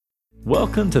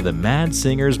Welcome to the Mad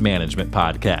Singers Management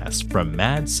Podcast from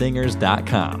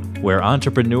madsingers.com, where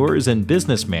entrepreneurs and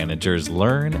business managers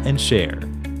learn and share.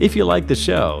 If you like the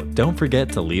show, don't forget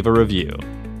to leave a review.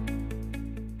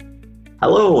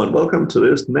 Hello, and welcome to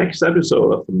this next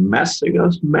episode of the Mad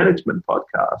Singers Management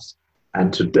Podcast.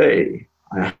 And today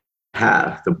I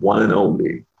have the one and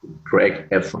only Greg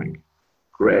Effring.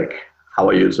 Greg, how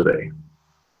are you today?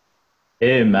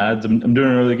 Hey, Mads, I'm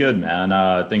doing really good, man.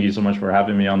 Thank you so much for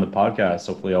having me on the podcast.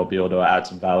 Hopefully, I'll be able to add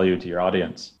some value to your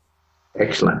audience.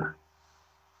 Excellent.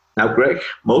 Now, Greg,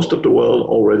 most of the world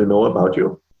already know about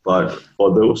you, but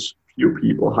for those few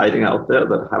people hiding out there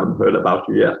that haven't heard about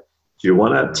you yet, do you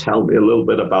want to tell me a little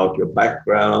bit about your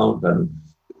background and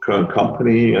the current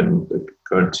company and the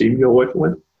current team you're working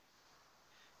with?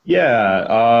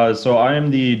 Yeah, so I am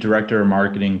the director of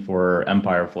marketing for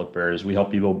Empire Flippers. We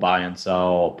help people buy and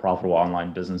sell profitable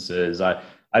online businesses.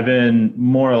 I've been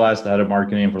more or less the head of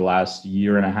marketing for the last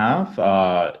year and a half,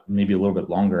 maybe a little bit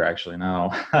longer actually now.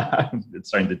 It's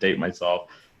starting to date myself.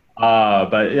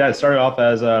 But yeah, I started off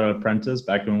as an apprentice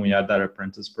back when we had that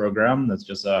apprentice program. That's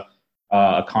just a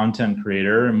content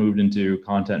creator, and moved into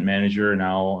content manager.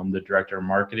 Now I'm the director of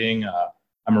marketing.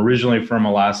 I'm originally from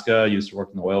Alaska. I used to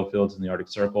work in the oil fields in the Arctic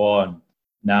Circle, and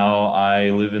now I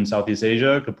live in Southeast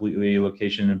Asia, completely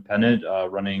location independent,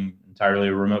 running entirely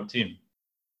a remote team.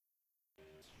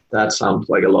 That sounds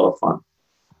like a lot of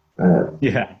fun.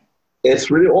 Yeah. It's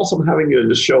really awesome having you in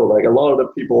the show. Like a lot of the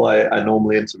people I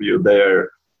normally interview,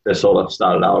 they sort of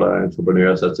started out as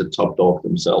entrepreneurs as a top dog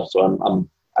themselves. So I'm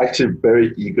actually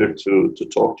very eager to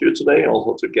talk to you today,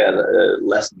 also to get a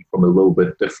lesson from a little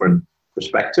bit different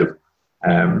perspective.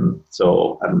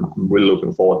 So I'm really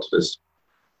looking forward to this.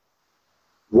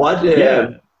 What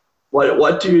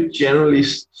do you generally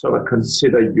sort of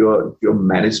consider your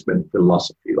management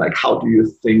philosophy? Like, how do you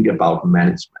think about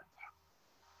management?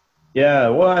 Yeah,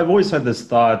 well, I've always had this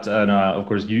thought, and of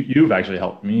course, you've actually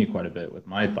helped me quite a bit with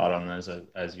my thought on this.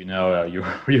 As you know, you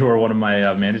were one of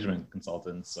my management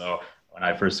consultants. So when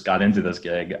I first got into this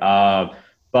gig.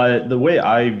 But the way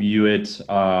I view it,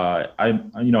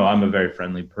 I'm a very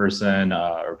friendly person,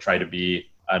 or try to be,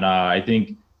 and I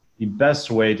think the best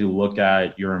way to look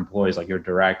at your employees, like your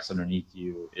directs underneath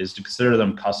you, is to consider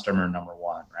them customer number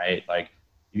one, right? Like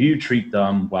if you treat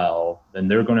them well, then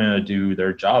they're going to do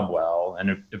their job well,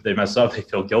 and if they mess up, they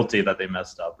feel guilty that they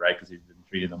messed up, right? Because you've been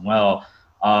treating them well.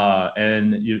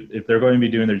 If they're going to be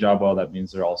doing their job well, that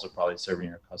means they're also probably serving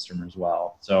your customers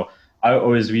well. So I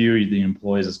always view the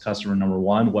employees as customer number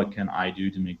one. What can I do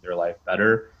to make their life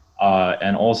better?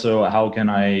 And also, how can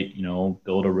I,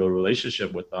 build a real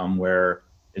relationship with them where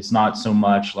it's not so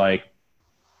much like,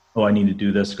 oh, I need to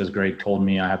do this because Greg told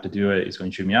me I have to do it. He's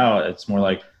going to chew me out. It's more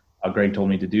like, Greg told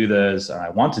me to do this, and I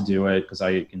want to do it because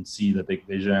I can see the big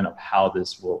vision of how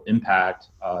this will impact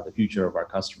the future of our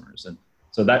customers. And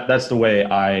so that's the way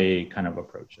I kind of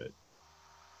approach it.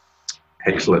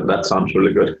 Excellent. That sounds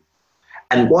really good.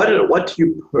 And what do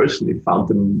you personally found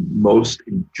the most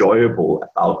enjoyable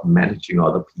about managing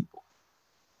other people?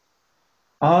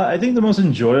 I think the most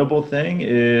enjoyable thing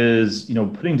is,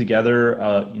 putting together,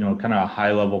 kind of a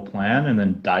high level plan and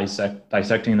then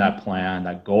dissecting that plan,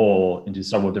 that goal into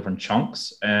several different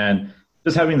chunks, and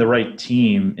just having the right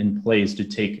team in place to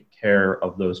take care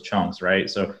of those chunks, right?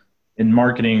 So in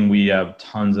marketing, we have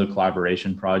tons of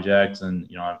collaboration projects, and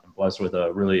I'm blessed with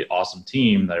a really awesome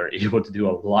team that are able to do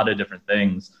a lot of different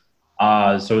things.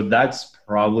 So that's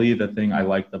probably the thing I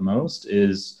like the most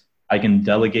is I can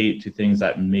delegate to things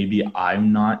that maybe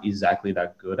I'm not exactly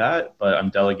that good at, but I'm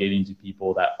delegating to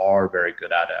people that are very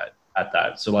good at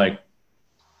that. So like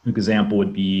an example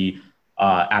would be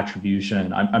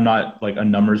attribution. I'm not like a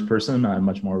numbers person. I'm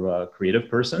much more of a creative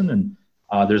person, and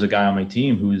there's a guy on my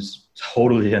team who's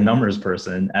totally a numbers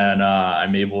person, and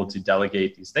I'm able to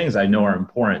delegate these things I know are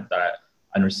important, that I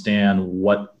understand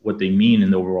what they mean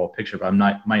in the overall picture, but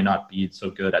might not be so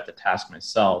good at the task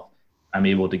myself. I'm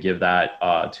able to give that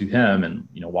to him and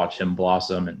watch him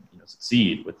blossom and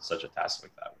succeed with such a task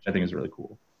like that, which I think is really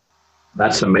cool.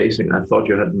 That's amazing. I thought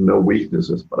you had no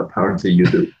weaknesses, but apparently you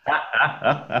do.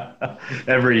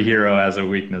 Every hero has a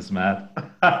weakness, Matt.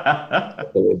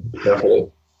 Definitely.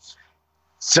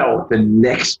 So the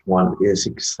next one is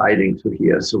exciting to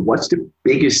hear. So what's the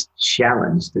biggest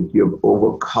challenge that you've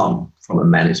overcome from a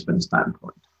management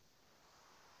standpoint?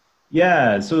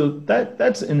 Yeah, so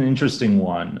that's an interesting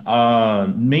one,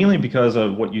 mainly because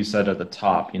of what you said at the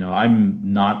top. I'm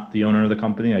not the owner of the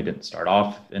company. I didn't start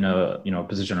off in a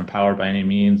position of power by any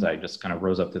means. I just kind of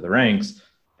rose up through the ranks.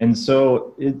 And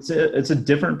so it's a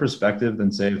different perspective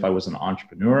than, say, if I was an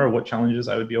entrepreneur, what challenges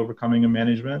I would be overcoming in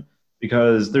management,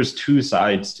 because there's two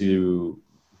sides to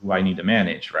who I need to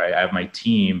manage, right? I have my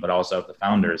team, but also have the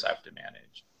founders I have to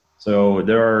manage. So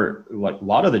there are like a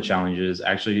lot of the challenges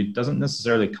actually doesn't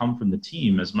necessarily come from the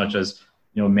team as much as,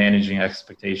 managing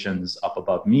expectations up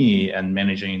above me and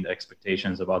managing the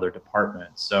expectations of other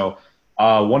departments. So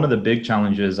one of the big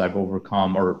challenges I've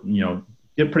overcome, or,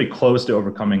 get pretty close to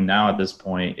overcoming now at this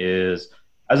point, is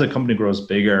as a company grows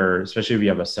bigger, especially if you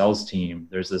have a sales team,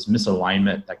 there's this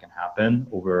misalignment that can happen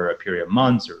over a period of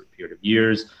months or a period of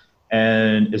years.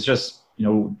 And it's just,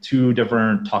 two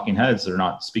different talking heads that are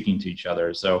not speaking to each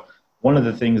other. So one of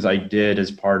the things I did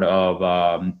as part of,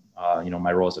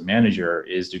 my role as a manager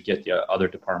is to get the other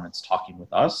departments talking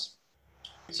with us.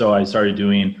 So I started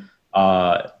doing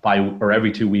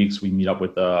every 2 weeks, we meet up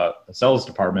with the sales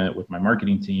department with my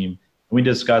marketing team. And we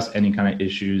discuss any kind of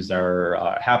issues that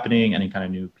are happening, any kind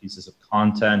of new pieces of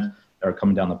content that are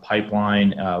coming down the pipeline.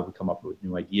 We come up with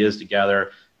new ideas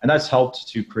together, and that's helped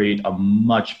to create a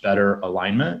much better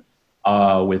alignment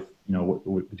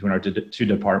between our two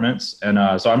departments.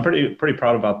 And so I'm pretty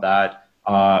proud about that.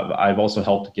 I've also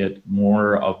helped get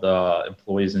more of the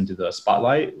employees into the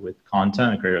spotlight with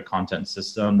content. I created a content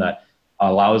system that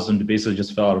allows them to basically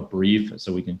just fill out a brief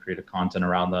so we can create a content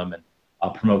around them and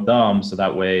promote them. So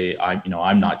that way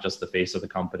I'm not just the face of the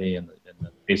company, and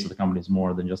the face of the company is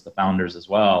more than just the founders as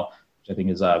well, which I think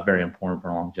is very important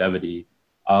for longevity.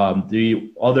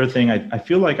 The other thing I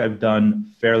feel like I've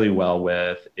done fairly well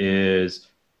with is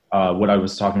what I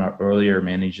was talking about earlier,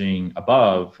 managing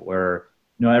above, where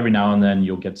every now and then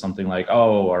you'll get something like,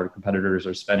 oh, our competitors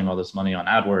are spending all this money on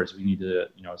AdWords. We need to,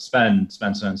 spend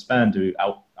to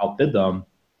outbid them.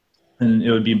 And it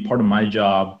would be part of my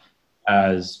job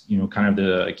as, kind of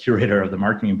the curator of the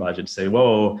marketing budget to say,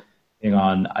 whoa, hang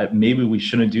on, maybe we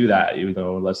shouldn't do that.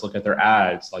 Let's look at their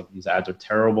ads. Like, these ads are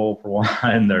terrible for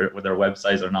one. Their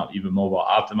websites are not even mobile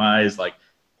optimized. Like,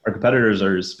 our competitors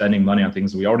are spending money on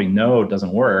things we already know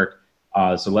doesn't work.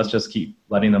 So let's just keep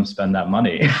letting them spend that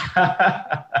money.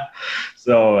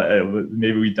 So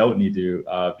maybe we don't need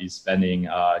to be spending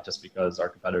just because our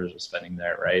competitors are spending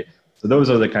there, right? So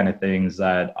those are the kind of things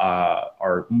that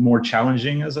are more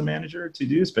challenging as a manager to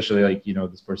do, especially like,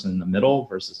 this person in the middle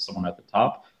versus someone at the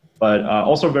top, but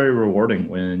also very rewarding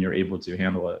when you're able to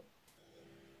handle it.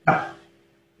 Yeah,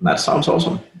 that sounds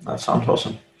awesome.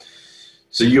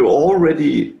 So you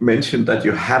already mentioned that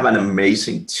you have an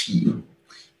amazing team.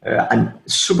 I'm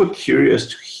super curious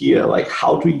to hear, like,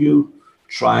 how do you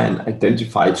try and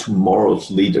identify tomorrow's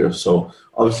leader? So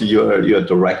obviously you're a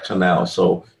director now.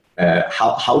 So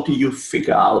how do you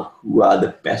figure out who are the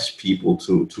best people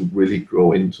to really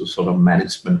grow into sort of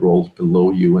management roles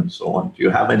below you and so on? Do you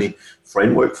have any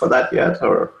framework for that yet,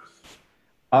 or?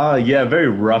 Yeah, very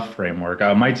rough framework.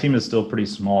 My team is still pretty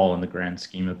small in the grand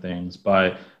scheme of things,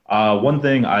 but one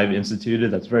thing I've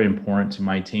instituted that's very important to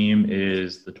my team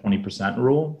is the 20%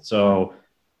 rule. So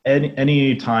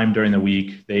any time during the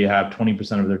week, they have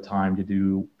 20% of their time to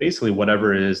do basically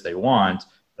whatever it is they want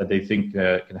that they think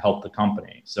can help the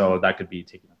company. So that could be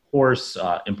taking a course,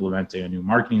 implementing a new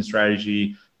marketing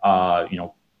strategy,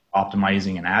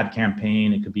 optimizing an ad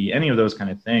campaign. It could be any of those kind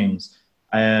of things.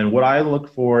 And what I look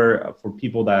for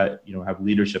people that have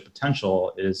leadership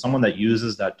potential is someone that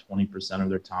uses that 20% of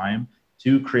their time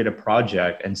to create a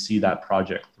project and see that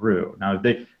project through. Now,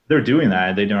 if they're doing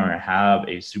that, they don't have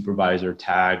a supervisor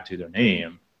tag to their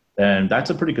name, then that's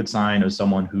a pretty good sign of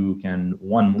someone who can,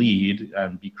 one, lead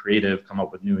and be creative, come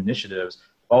up with new initiatives,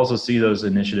 but also see those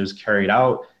initiatives carried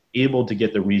out, able to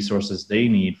get the resources they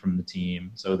need from the team.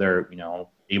 So they're,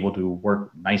 able to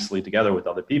work nicely together with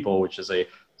other people, which is a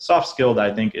soft skill that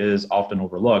I think is often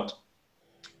overlooked.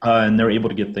 And they're able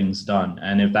to get things done.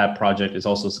 And if that project is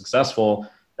also successful,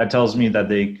 that tells me that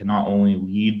they can not only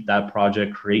lead that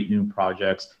project, create new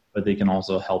projects, but they can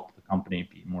also help the company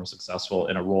be more successful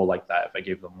in a role like that if I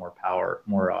gave them more power,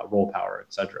 more role power,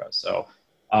 et cetera. So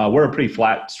we're a pretty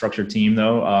flat structured team,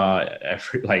 though.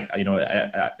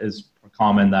 It's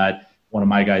common that one of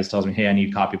my guys tells me, hey, I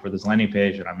need copy for this landing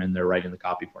page, and I'm in there writing the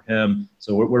copy for him.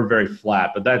 So we're very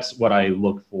flat, but that's what I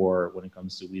look for when it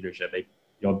comes to leadership.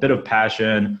 A bit of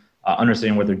passion,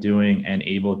 understanding what they're doing, and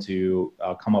able to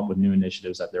come up with new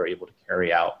initiatives that they're able to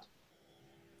carry out.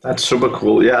 That's super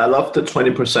cool. Yeah, I love the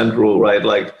 20% rule, right?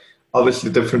 Like,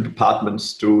 obviously different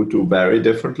departments do vary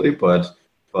differently, but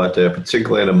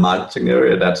particularly in the marketing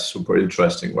area, that's super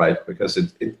interesting, right? Because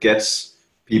it gets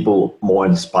people more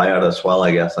inspired as well,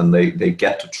 I guess, and they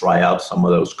get to try out some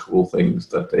of those cool things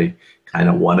that they kind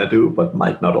of want to do, but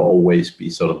might not always be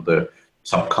sort of the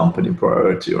top company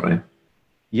priority, right?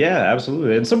 Yeah,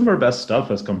 absolutely. And some of our best stuff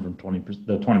has come from 20%,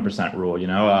 the 20% rule.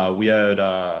 We had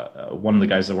one of the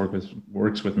guys that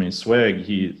works with me, Swig.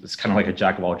 He is kind of like a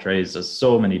jack of all trades, does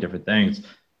so many different things.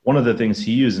 One of the things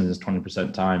he uses in his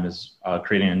 20% time is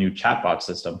creating a new chatbot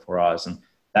system for us. And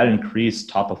that increased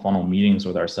top of funnel meetings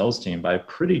with our sales team by a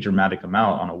pretty dramatic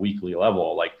amount on a weekly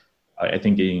level. Like, I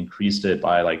think he increased it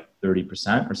by like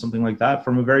 30% or something like that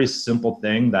from a very simple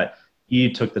thing that he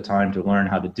took the time to learn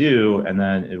how to do, and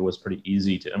then it was pretty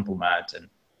easy to implement and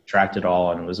tracked it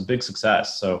all, and it was a big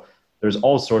success. So there's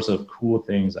all sorts of cool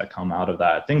things that come out of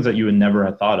that, things that you would never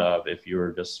have thought of if you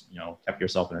were just, kept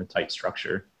yourself in a tight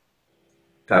structure.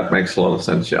 That makes a lot of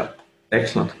sense. Yeah.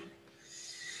 Excellent.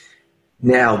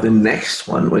 Now, the next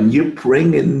one, when you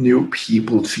bring in new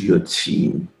people to your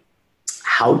team,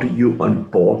 how do you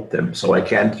onboard them? So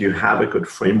again, do you have a good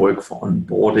framework for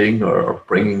onboarding or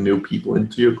bringing new people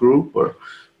into your group, or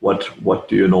what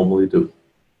do you normally do?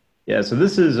 Yeah, so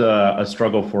this is a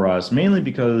struggle for us, mainly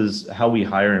because how we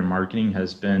hire in marketing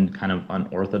has been kind of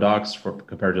unorthodox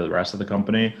compared to the rest of the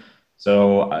company.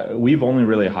 So we've only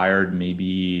really hired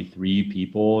maybe 3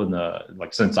 people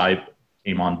since I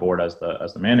came on board as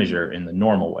the manager in the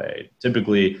normal way.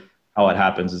 Typically, how it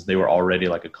happens is they were already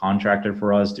like a contractor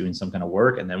for us doing some kind of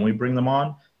work, and then we bring them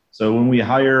on. So when we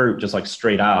hire just like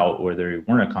straight out, where they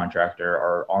weren't a contractor,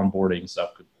 our onboarding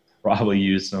stuff could probably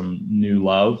use some new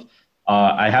love.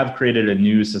 I have created a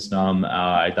new system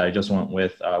that I just went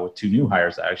with 2 new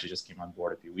hires that actually just came on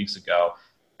board a few weeks ago,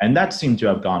 and that seemed to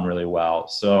have gone really well.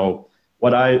 So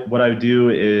what I do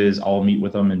is I'll meet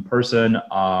with them in person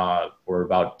for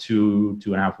about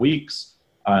 2.5 weeks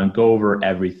and go over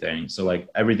everything. So like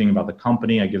everything about the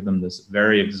company, I give them this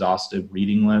very exhaustive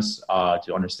reading list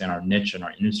to understand our niche and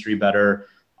our industry better.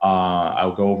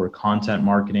 I'll go over content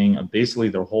marketing and basically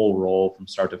their whole role from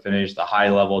start to finish, the high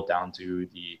level down to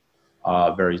the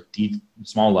very deep,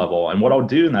 small level. And what I'll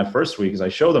do in that first week is I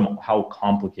show them how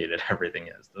complicated everything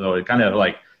is. So it kind of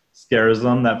like scares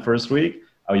them that first week.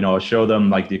 I'll show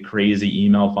them like the crazy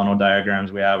email funnel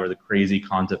diagrams we have or the crazy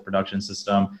content production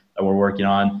system that we're working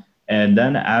on. And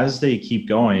then as they keep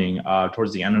going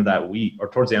towards the end of that week or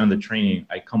towards the end of the training,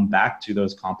 I come back to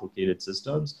those complicated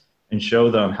systems and show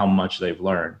them how much they've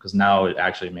learned because now it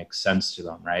actually makes sense to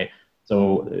them, right?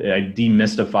 So I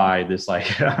demystify this like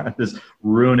this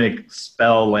runic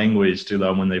spell language to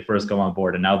them when they first come on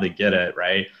board, and now they get it,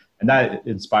 right? And that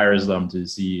inspires them to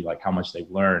see like how much they've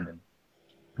learned. And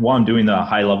while I'm doing the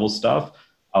high level stuff,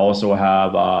 I also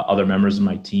have other members of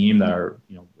my team that are,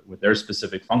 with their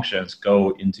specific functions, go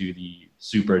into the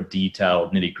super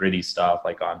detailed nitty gritty stuff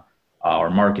like on our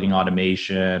marketing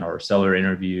automation or seller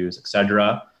interviews,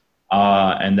 etc.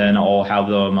 And then I'll have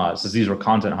them, since these were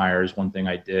content hires, one thing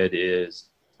I did is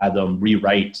had them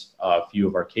rewrite a few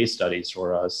of our case studies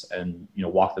for us and,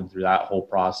 walk them through that whole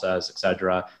process, et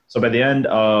cetera. So by the end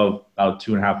of about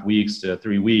 2.5 weeks to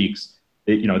 3 weeks,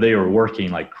 they were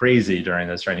working like crazy during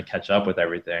this, trying to catch up with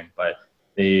everything, but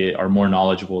they are more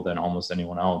knowledgeable than almost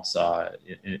anyone else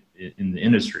in the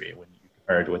industry. When you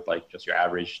compare it with like just your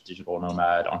average digital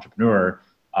nomad entrepreneur,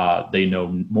 they know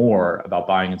more about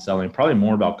buying and selling, probably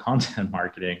more about content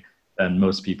marketing than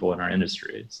most people in our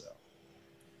industry. So,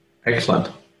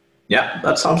 Excellent. Yeah,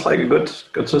 that sounds like a good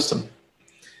system.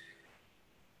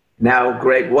 Now,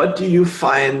 Greg, what do you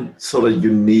find sort of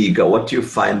unique or what do you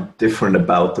find different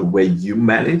about the way you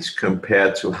manage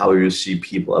compared to how you see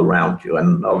people around you?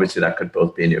 And obviously that could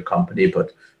both be in your company,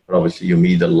 but obviously you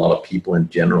meet a lot of people in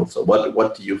general. So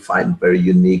what do you find very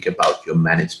unique about your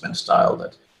management style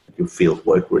that you feel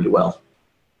work really well?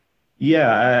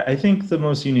 Yeah, I think the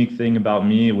most unique thing about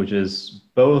me, which is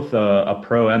both a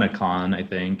pro and a con, I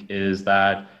think, is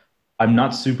that I'm not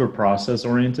super process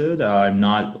oriented. I'm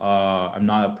not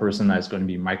a person that's going to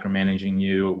be micromanaging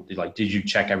you. Like, did you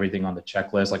check everything on the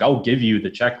checklist? Like, I'll give you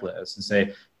the checklist and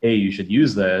say, hey, you should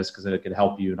use this because it could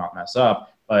help you not mess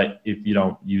up. But if you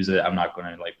don't use it, I'm not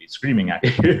going to like be screaming at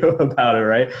you about it,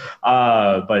 right?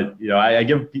 But I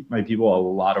give my people a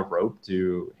lot of rope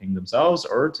to hang themselves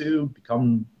or to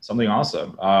become something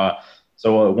awesome.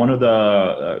 So one of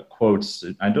the quotes,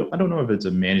 I don't know if it's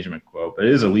a management quote, but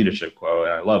it is a leadership quote,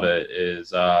 and I love it,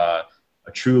 is a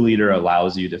true leader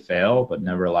allows you to fail, but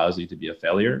never allows you to be a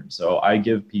failure. So I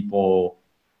give people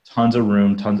tons of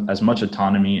room, as much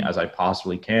autonomy as I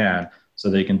possibly can so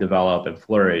they can develop and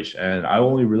flourish. And I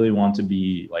only really want to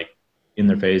be like in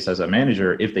their face as a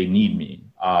manager if they need me.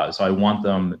 So I want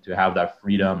them to have that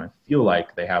freedom and feel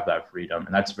like they have that freedom.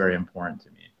 And that's very important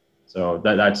to me. So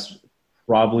that's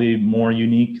probably more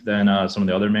unique than some of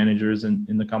the other managers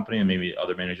in the company and maybe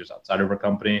other managers outside of our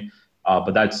company.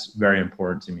 But that's very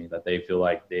important to me, that they feel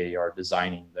like they are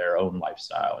designing their own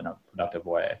lifestyle in a productive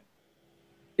way.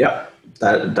 Yeah,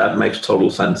 that makes total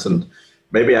sense. And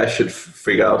maybe I should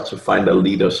figure out to find a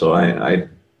leader so I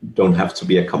don't have to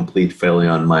be a complete failure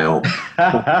on my own.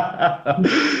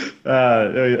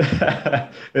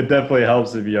 It definitely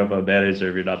helps if you have a manager,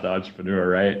 if you're not the entrepreneur,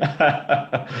 right?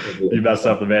 You mess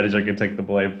up, the manager can take the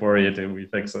blame for you till we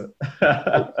fix it.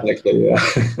 Exactly,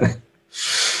 yeah.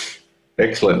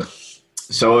 Excellent.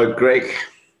 So, Greg,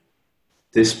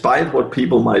 despite what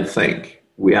people might think,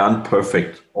 we aren't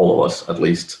perfect, all of us at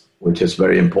least, which is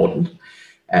very important.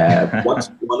 What's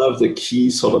one of the key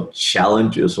sort of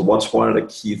challenges, or what's one of the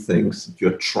key things that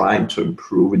you're trying to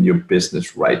improve in your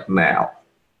business right now?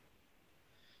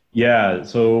 Yeah,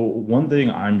 so one thing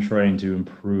I'm trying to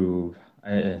improve,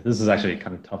 this is actually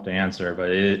kind of tough to answer, but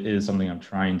it is something I'm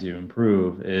trying to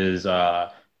improve, is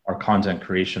our content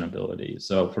creation ability.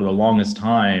 So for the longest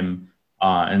time,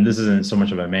 and this isn't so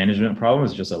much of a management problem,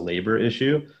 it's just a labor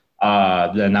issue.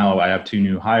 Then now I have 2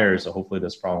 new hires, so hopefully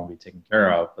this problem will be taken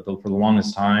care of. But for the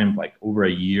longest time, like over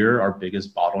a year, our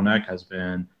biggest bottleneck has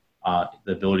been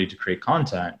the ability to create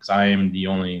content, because I am the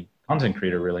only content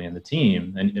creator really in the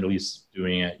team, and at least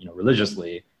doing it,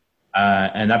 religiously.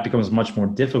 And that becomes much more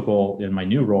difficult in my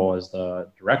new role as the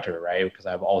director, right? Because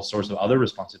I have all sorts of other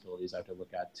responsibilities I have to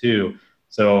look at too.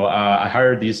 So I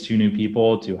hired these 2 new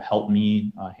people to help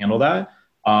me handle that.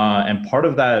 And part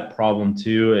of that problem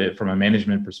too, from a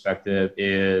management perspective,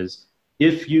 is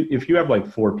if you have like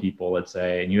 4 people, let's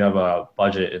say, and you have a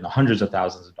budget in the hundreds of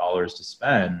thousands of dollars to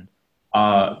spend,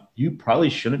 you probably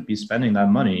shouldn't be spending that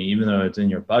money, even though it's in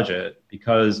your budget,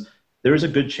 because there's a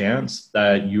good chance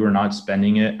that you are not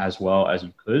spending it as well as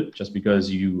you could, just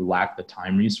because you lack the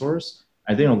time resource.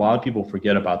 I think a lot of people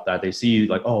forget about that. They see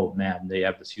like, oh man, they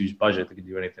have this huge budget, they can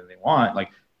do anything they want. Like,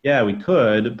 yeah, we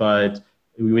could, but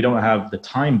we don't have the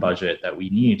time budget that we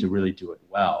need to really do it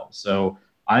well. So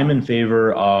I'm in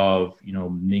favor of,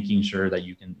 making sure that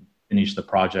you can finish the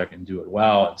project and do it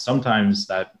well. And sometimes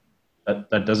that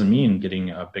doesn't mean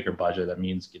getting a bigger budget. That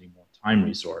means getting more time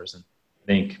resource. And I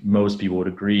think most people would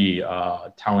agree,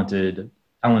 talented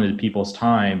people's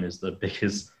time is the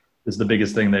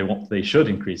biggest thing they should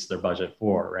increase their budget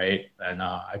for, right? And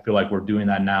I feel like we're doing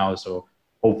that now. So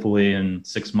hopefully in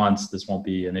 6 months, this won't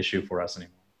be an issue for us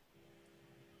anymore.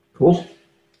 Cool.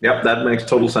 Yep, that makes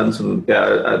total sense. And yeah,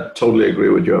 I totally agree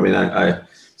with you. I mean, I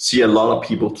see a lot of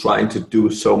people trying to do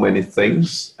so many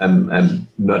things and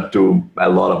not do a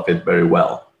lot of it very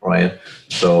well, right?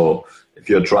 So if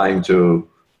you're trying to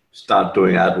start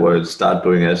doing AdWords, start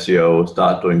doing SEO,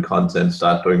 start doing content,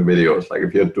 start doing videos, like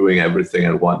if you're doing everything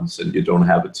at once and you don't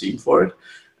have a team for it,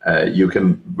 you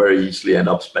can very easily end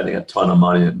up spending a ton of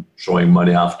money and throwing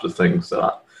money after things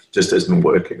that just isn't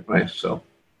working, right? So.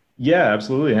 Yeah,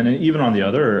 absolutely. And even on the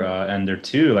other end there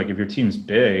too, like if your team's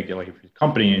big, like if your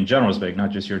company in general is big,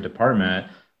 not just your department,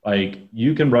 like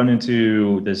you can run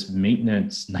into this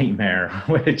maintenance nightmare,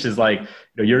 which is like,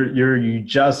 you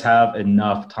just have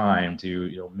enough time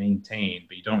to, maintain,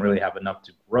 but you don't really have enough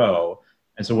to grow.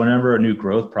 And so whenever a new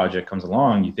growth project comes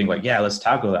along, you think like, yeah, let's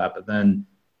tackle that. But then,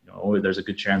 there's a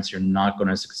good chance you're not going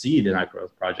to succeed in that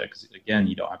growth project, because again,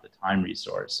 you don't have the time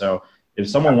resource. So if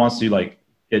someone wants to like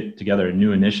get together a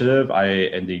new initiative,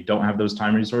 and they don't have those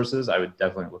time resources, I would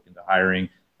definitely look into hiring.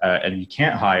 And you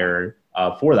can't hire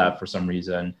for that for some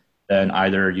reason, then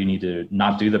either you need to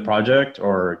not do the project,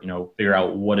 or figure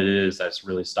out what it is that's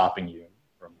really stopping you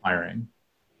from hiring.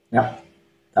 Yeah,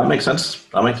 that makes sense.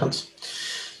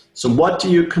 So what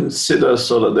do you consider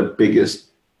sort of the biggest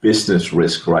business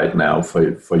risk right now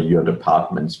for your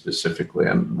department specifically,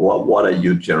 and what are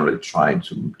you generally trying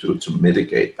to do to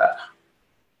mitigate that?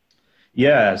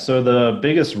 Yeah, so the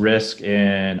biggest risk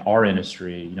in our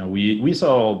industry, we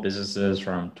sell businesses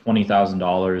from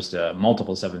 $20,000 to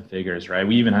multiple 7 figures, right?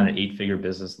 We even had an 8-figure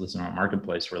business listed on our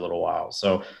marketplace for a little while.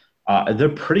 So they're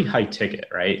pretty high ticket,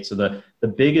 right? So the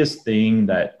biggest thing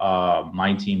that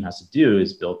my team has to do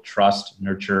is build trust,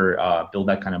 nurture, build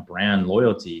that kind of brand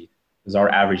loyalty, because our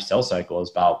average sales cycle is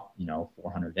about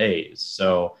 400 days.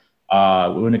 So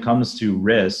when it comes to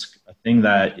risk, a thing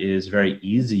that is very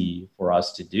easy for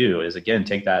us to do is, again,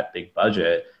 take that big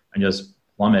budget and just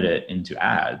plummet it into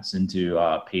ads, into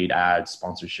paid ads,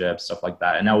 sponsorships, stuff like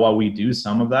that. And now while we do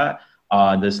some of that,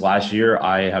 this last year,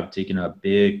 I have taken a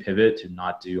big pivot to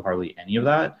not do hardly any of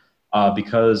that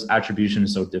because attribution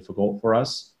is so difficult for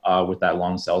us with that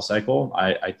long sales cycle.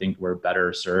 I think we're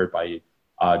better served by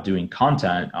doing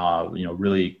content,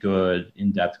 really good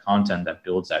in-depth content that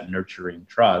builds that nurturing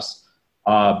trust.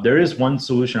 There is one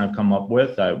solution I've come up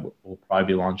with that we'll probably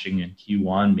be launching in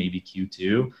Q1, maybe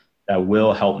Q2. that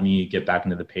will help me get back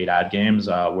into the paid ad games.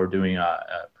 We're doing a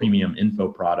premium info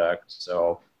product.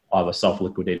 So I'll have a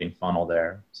self-liquidating funnel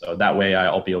there. So that way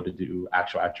I'll be able to do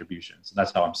actual attribution. So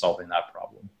that's how I'm solving that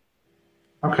problem.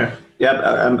 Okay.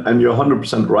 Yeah, and you're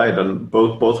 100% right. And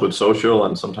both with social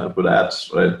and sometimes with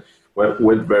ads, right?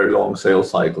 With very long sales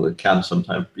cycle, it can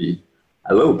sometimes be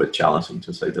a little bit challenging,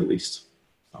 to say the least.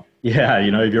 So. Yeah,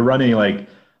 if you're running like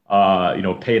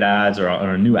paid ads or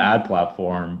a new ad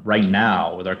platform right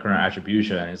now with our current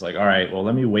attribution, it's like, all right, well,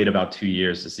 let me wait about 2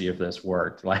 years to see if this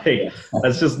worked. Like,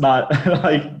 that's just not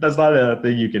that's not a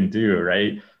thing you can do,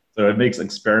 right? So it makes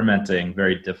experimenting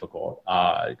very difficult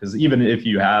because even if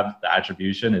you have the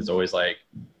attribution, it's always like,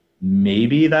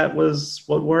 maybe that was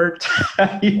what worked.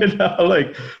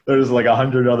 Like there's like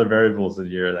 100 other variables in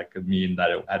here that could mean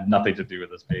that it had nothing to do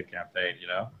with this paid campaign,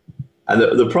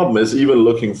 And the problem is even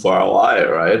looking for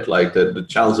ROI, right? Like the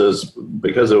chances,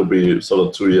 because it will be sort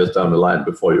of 2 years down the line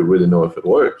before you really know if it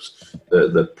works,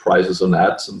 the prices on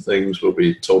ads and things will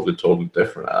be totally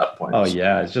different at that point. Oh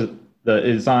yeah,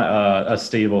 it's not a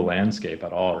stable landscape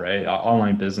at all, right?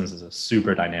 Online business is a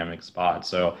super dynamic spot.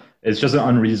 So it's just an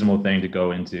unreasonable thing to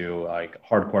go into like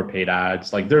hardcore paid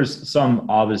ads. Like there's some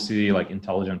obviously like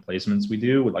intelligent placements we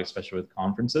do with especially with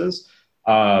conferences.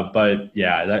 But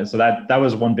yeah, that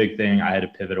was one big thing I had to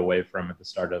pivot away from at the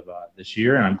start of this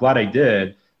year. And I'm glad I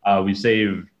did. We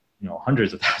saved,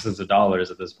 hundreds of thousands of dollars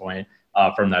at this point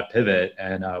from that pivot.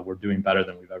 And we're doing better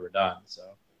than we've ever done. So.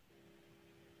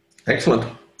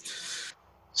 Excellent.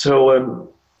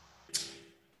 So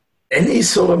any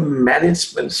sort of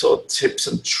management sort of tips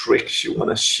and tricks you want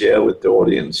to share with the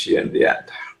audience here in the end?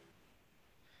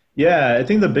 Yeah, I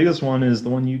think the biggest one is the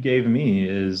one you gave me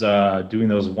is doing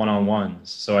those one-on-ones.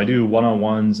 So I do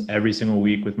one-on-ones every single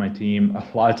week with my team. A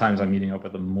lot of times I'm meeting up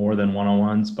with them more than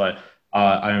one-on-ones, but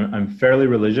I'm fairly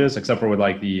religious, except for with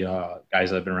like the guys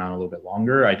that have been around a little bit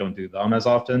longer. I don't do them as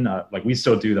often. Like we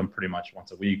still do them pretty much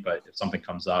once a week, but if something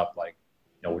comes up, like,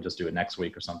 we'll just do it next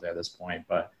week or something at this point.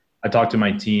 But I talk to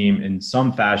my team in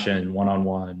some fashion,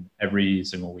 one-on-one, every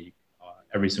single week,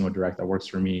 every single direct that works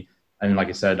for me. And like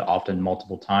I said, often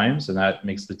multiple times, and that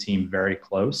makes the team very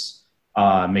close,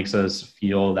 makes us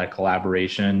feel that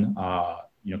collaboration,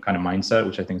 kind of mindset,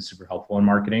 which I think is super helpful in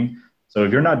marketing. So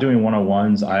if you're not doing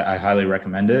one-on-ones, I highly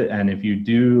recommend it. And if you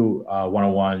do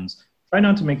one-on-ones, try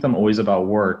not to make them always about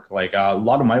work. Like a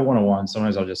lot of my one-on-ones,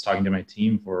 sometimes I'll just talking to my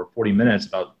team for 40 minutes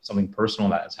about something personal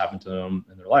that has happened to them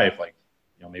in their life. Like,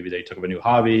 maybe they took up a new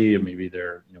hobby, or maybe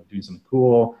they're, doing something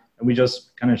cool, and we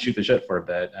just kind of shoot the shit for a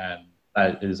bit. And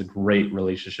that is a great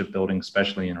relationship building,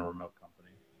 especially in a remote company.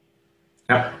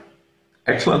 Yeah,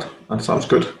 excellent. That sounds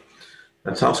good.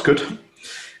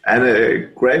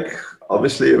 And Greg,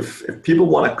 obviously, if people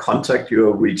want to contact you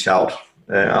or reach out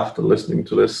after listening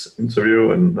to this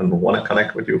interview and want to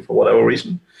connect with you for whatever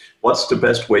reason, what's the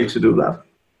best way to do that?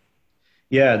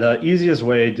 Yeah, the easiest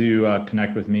way to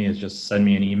connect with me is just send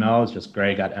me an email. It's just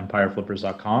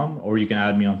greg@empireflippers.com, or you can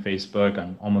add me on Facebook.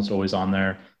 I'm almost always on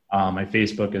there. My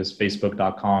Facebook is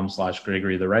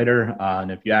facebook.com/Gregory the Writer.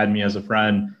 And if you add me as a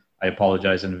friend, I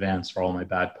apologize in advance for all my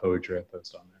bad poetry I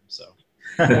post on there. So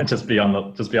just be on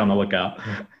the lookout.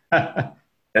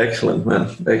 Excellent, man.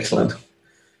 Excellent.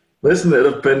 Listen, it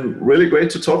has been really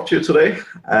great to talk to you today.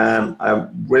 And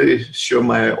I'm really sure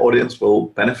my audience will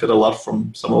benefit a lot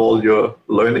from some of all your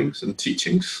learnings and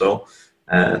teachings. So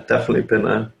definitely been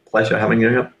a pleasure having you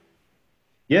here.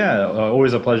 Yeah,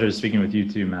 always a pleasure speaking with you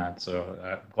too, Matt. So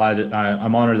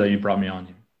I'm honored that you brought me on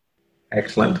here.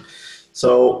 Excellent.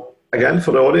 So again,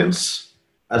 for the audience,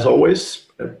 as always,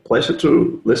 a pleasure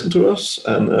to listen to us.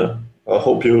 And I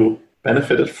hope you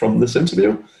benefited from this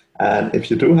interview. And if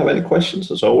you do have any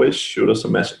questions, as always, shoot us a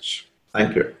message.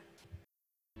 Thank you.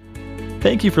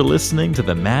 Thank you for listening to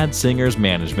the Mad Singers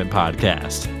Management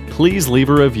Podcast. Please leave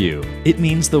a review. It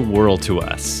means the world to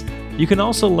us. You can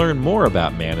also learn more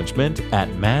about management at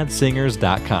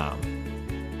madsingers.com.